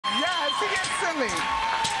he is silly.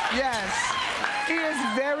 Yes. He is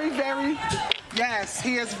very, very... Yes,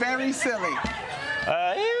 he is very silly.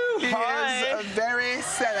 He is very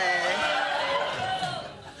silly.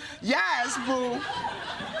 Yes, boo.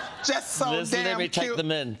 Just so Just damn let me cute. take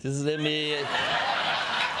them in. Just let me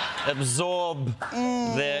absorb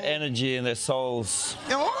their energy and their souls.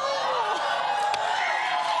 Oh.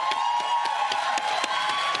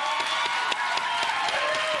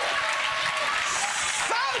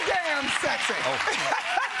 So damn sexy. Oh.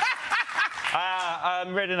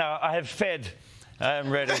 I'm ready now. I have fed. I'm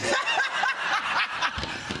ready.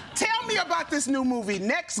 Tell me about this new movie,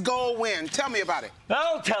 Next Goal Win. Tell me about it.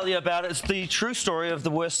 I'll tell you about it. It's the true story of the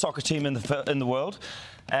worst soccer team in the world.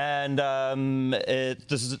 And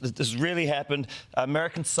this really happened.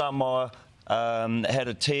 American Samoa had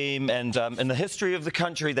a team, and in the history of the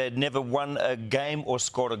country, they'd never won a game or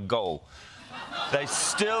scored a goal. They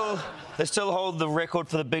still hold the record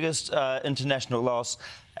for the biggest international loss,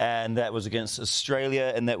 and that was against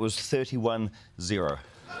Australia, and that was 31-0.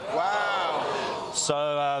 Wow.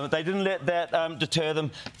 So they didn't let that deter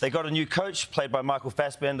them. They got a new coach, played by Michael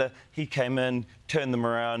Fassbender. He came in, turned them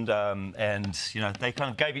around, and they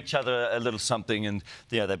kind of gave each other a little something, and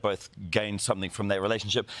they both gained something from that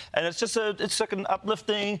relationship. And it's just it's like an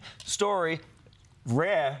uplifting story.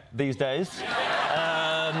 Rare these days,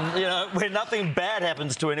 where nothing bad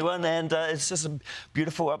happens to anyone, and it's just a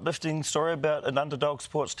beautiful, uplifting story about an underdog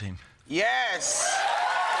sports team. Yes.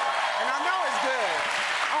 And I know it's good.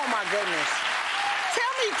 Oh, my goodness.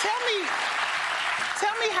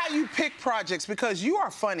 Tell me how you pick projects, because you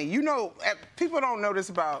are funny. People don't know this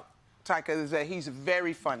about Taika, is that he's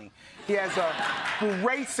very funny. He has a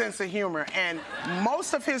great sense of humor, and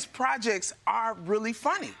most of his projects are really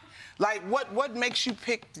funny. Like, what makes you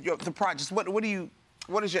pick the projects? What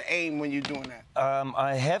is your aim when you're doing that?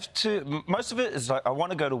 I have to. Most of it is like I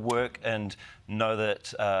want to go to work and know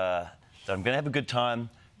that that I'm going to have a good time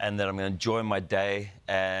and that I'm going to enjoy my day.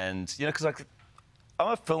 And because I'm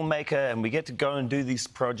a filmmaker and we get to go and do these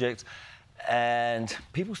projects, and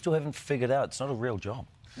people still haven't figured out it's not a real job.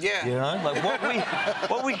 Yeah. Like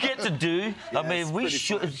what we get to do. Yeah, I mean, we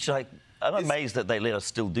should. It's like I'm amazed that they let us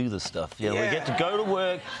still do this stuff. We get to go to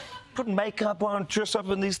work, put makeup on, dress up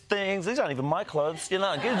in these things. These aren't even my clothes, do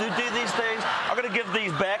these things. I'm going to give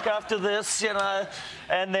these back after this,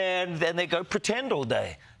 and then they go pretend all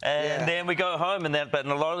day. And then we go home, but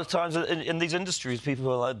a lot of the times in these industries, people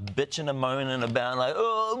are like bitching and moaning about like,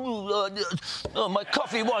 oh my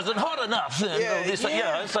coffee wasn't hot enough. And it's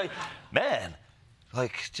like, man,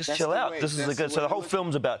 just chill out. This is good. So the whole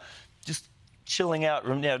film's about just chilling out,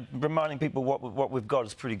 reminding people what we've got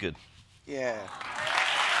is pretty good. Yeah.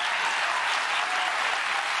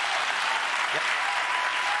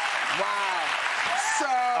 Wow. So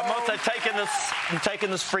I'm also taking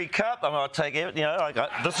this free cup. I'm gonna take it.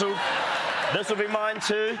 This will be mine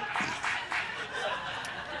too.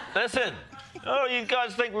 Listen. Oh, you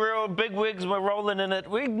guys think we're all big wigs and we're rolling in it?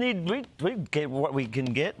 We get what we can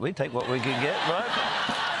get. We take what we can get, right?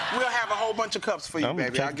 We'll have a whole bunch of cups for you,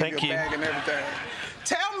 baby. I'll give you a bag and everything.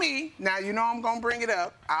 Tell me, now I'm gonna bring it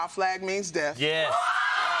up. Our flag means death. Yes.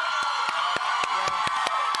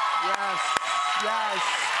 Yes.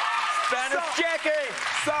 Spanish Jackie.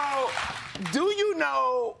 So, do you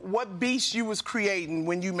know what beast you was creating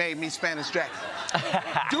when you made me Spanish Jackie?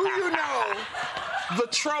 Do you know the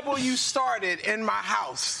trouble you started in my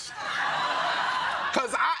house?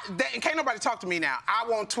 Because can't nobody talk to me now. I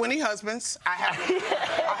want 20 husbands. I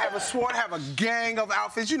have a sword. I have a gang of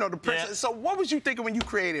outfits. The princess. Yeah. So what was you thinking when you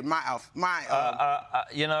created my outfit?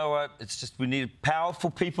 You know what? It's just we need powerful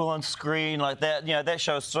people on screen like that. That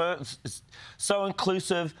show is so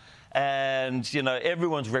inclusive. And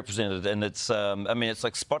everyone's represented, and it's it's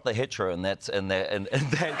like spot the hetero, and spot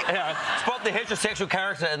the heterosexual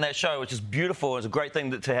character in that show, which is beautiful. It's a great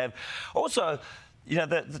thing to have. Also,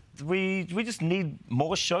 we just need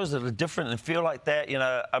more shows that are different and feel like that.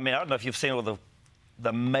 I don't know if you've seen all the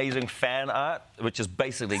amazing fan art, which is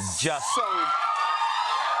basically just so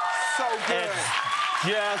good.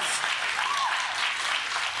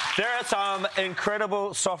 There are some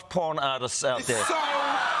incredible soft porn artists out there.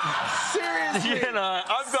 Seriously.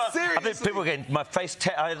 I think people get my face.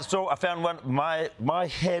 I found one. My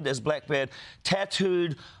head is Blackbeard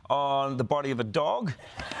tattooed on the body of a dog.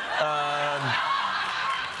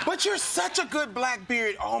 But you're such a good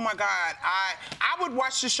Blackbeard. Oh my God, I would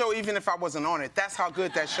watch the show even if I wasn't on it. That's how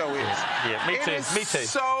good that show is. Yeah, me too. Me too.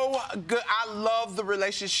 So good. I love the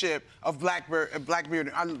relationship of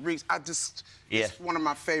Blackbeard and Reese. It's one of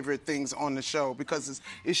my favorite things on the show because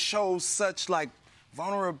it shows such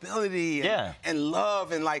vulnerability and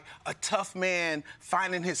love and like a tough man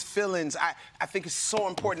finding his feelings. I think it's so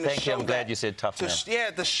important to show I'm glad you said tough man.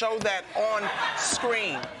 To show that on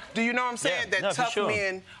screen. Do you know what I'm saying? That tough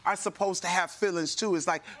men are supposed to have feelings too. It's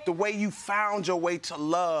like the way you found your way to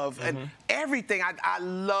love and everything. I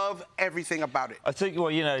love everything about it. I think,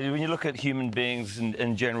 well, you know, when you look at human beings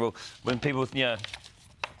in general, when people, you know,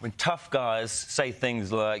 when tough guys say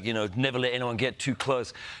things like, you know, never let anyone get too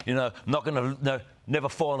close, you know, not gonna, never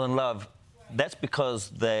fall in love, that's because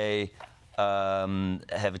they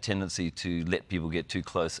have a tendency to let people get too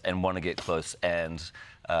close and want to get close and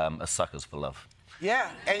are suckers for love. Yeah.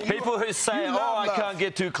 And people who say, oh, I can't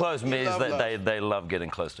get too close, means that they love getting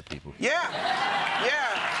close to people. Yeah.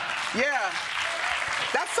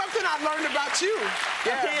 That's something I learned about you.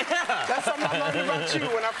 Yeah. That's something I learned about you.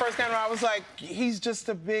 When I first came around, I was like, he's just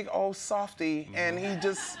a big old softy, and he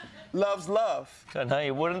just loves love. I know,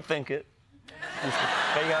 you wouldn't think it. Just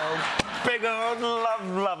a big old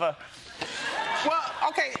lover. Well,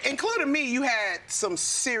 okay, including me, you had some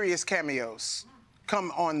serious cameos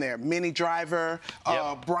come on there. Minnie Driver,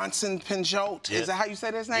 Bronson Pinchot. Is that how you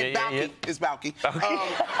say his name? Balky. It's Balky.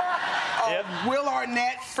 Will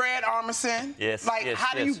Arnett, Fred Armisen.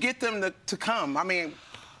 How do you get them to come? I mean,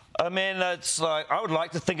 it's like, I would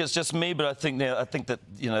like to think it's just me, but I think that,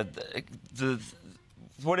 you know,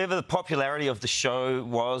 whatever the popularity of the show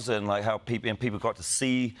was and like how people got to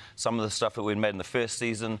see some of the stuff that we'd made in the first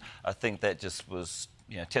season, I think that just was,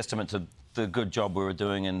 you know, testament to the good job we were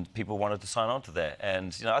doing, and people wanted to sign on to that.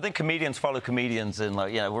 And, you know, I think comedians follow comedians, and,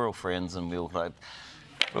 like, you know, we're all friends, and we all, like,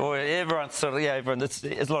 everyone's sort of, everyone, it's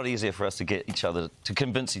a lot easier for us to get each other, to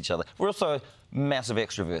convince each other. We're also massive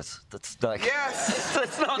extroverts. That's like,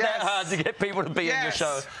 it's not that hard to get people to be in your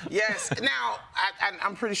show. Yes. Now,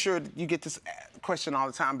 I'm pretty sure you get this question all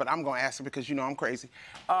the time, but I'm going to ask it because you know I'm crazy.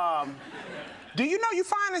 Do you know you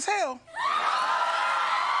fine as hell?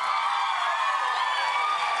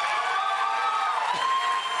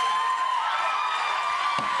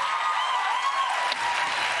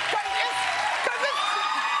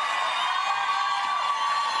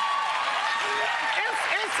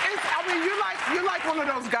 You're like one of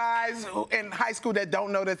those guys in high school that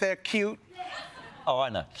don't know that they're cute. Oh, I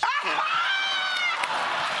know.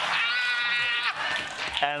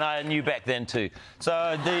 And I knew back then, too.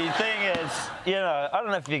 So the thing is, you know, I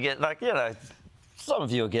don't know if you get, like, you know, some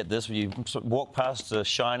of you will get this, when you walk past a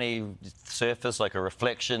shiny surface, like a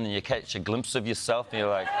reflection, and you catch a glimpse of yourself, and you're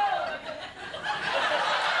like...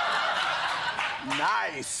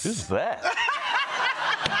 Nice. Who's that?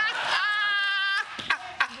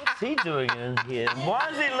 What's he doing in here? Why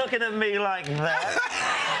is he looking at me like that?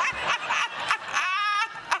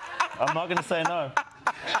 I'm not going to say no.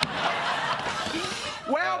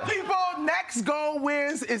 Well, people, Next Goal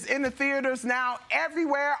Wins is in the theaters now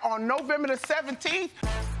everywhere on November the 17th.